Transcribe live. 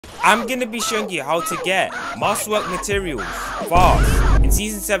I'm gonna be showing you how to get Masterwork materials fast in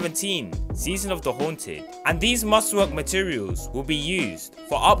Season 17, Season of the Haunted. And these Masterwork materials will be used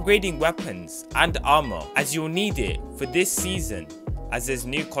for upgrading weapons and armor, as you'll need it for this season as there's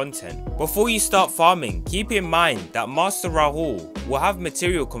new content. Before you start farming, keep in mind that Master Rahool will have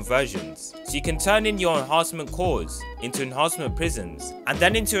material conversions, so you can turn in your enhancement cores into enhancement prisms and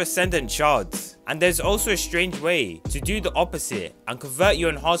then into ascendant shards. And there's also a strange way to do the opposite and convert your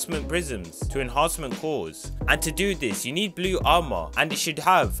enhancement prisms to enhancement cores. And to do this, you need blue armor, and it should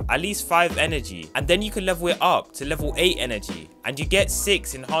have at least 5 energy, and then you can level it up to level 8 energy, and you get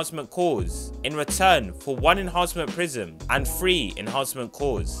 6 enhancement cores in return for 1 enhancement prism and 3 enhancement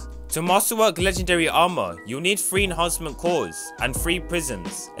cores. To Masterwork legendary armor, you'll need 3 enhancement cores and 3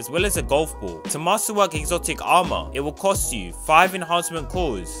 prisms, as well as a golf ball. To Masterwork exotic armor, it will cost you 5 enhancement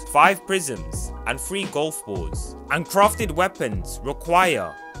cores, 5 prisms, and 3 golf balls. And crafted weapons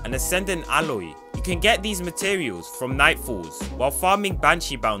require an ascendant alloy. You can get these materials from Nightfalls while farming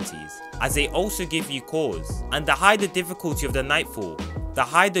Banshee bounties, as they also give you cores. And the higher the difficulty of the Nightfall, the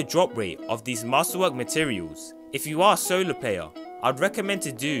higher the drop rate of these Masterwork materials. If you are a solo player, I'd recommend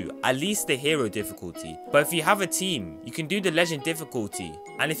to do at least the hero difficulty, but if you have a team, you can do the legend difficulty.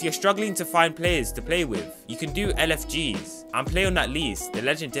 And if you're struggling to find players to play with, you can do LFGs and play on at least the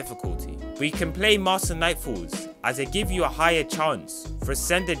legend difficulty. But you can play Master Nightfalls, as they give you a higher chance for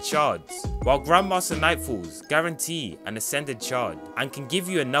ascended shards, while Grandmaster Nightfalls guarantee an ascended shard and can give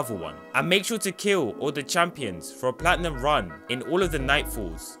you another one. And make sure to kill all the champions for a platinum run in all of the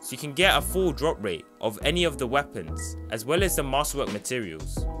Nightfalls, so you can get a full drop rate of any of the weapons, as well as the Masterwork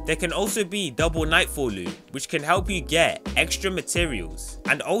materials. There can also be double Nightfall loot, which can help you get extra materials.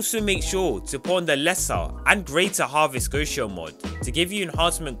 And also make sure to put on the lesser and greater harvest Gosho mod to give you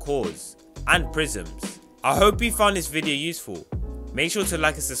enhancement cores and prisms. I hope you found this video useful. Make sure to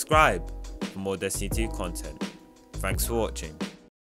like and subscribe for more Destiny 2 content. Thanks for watching.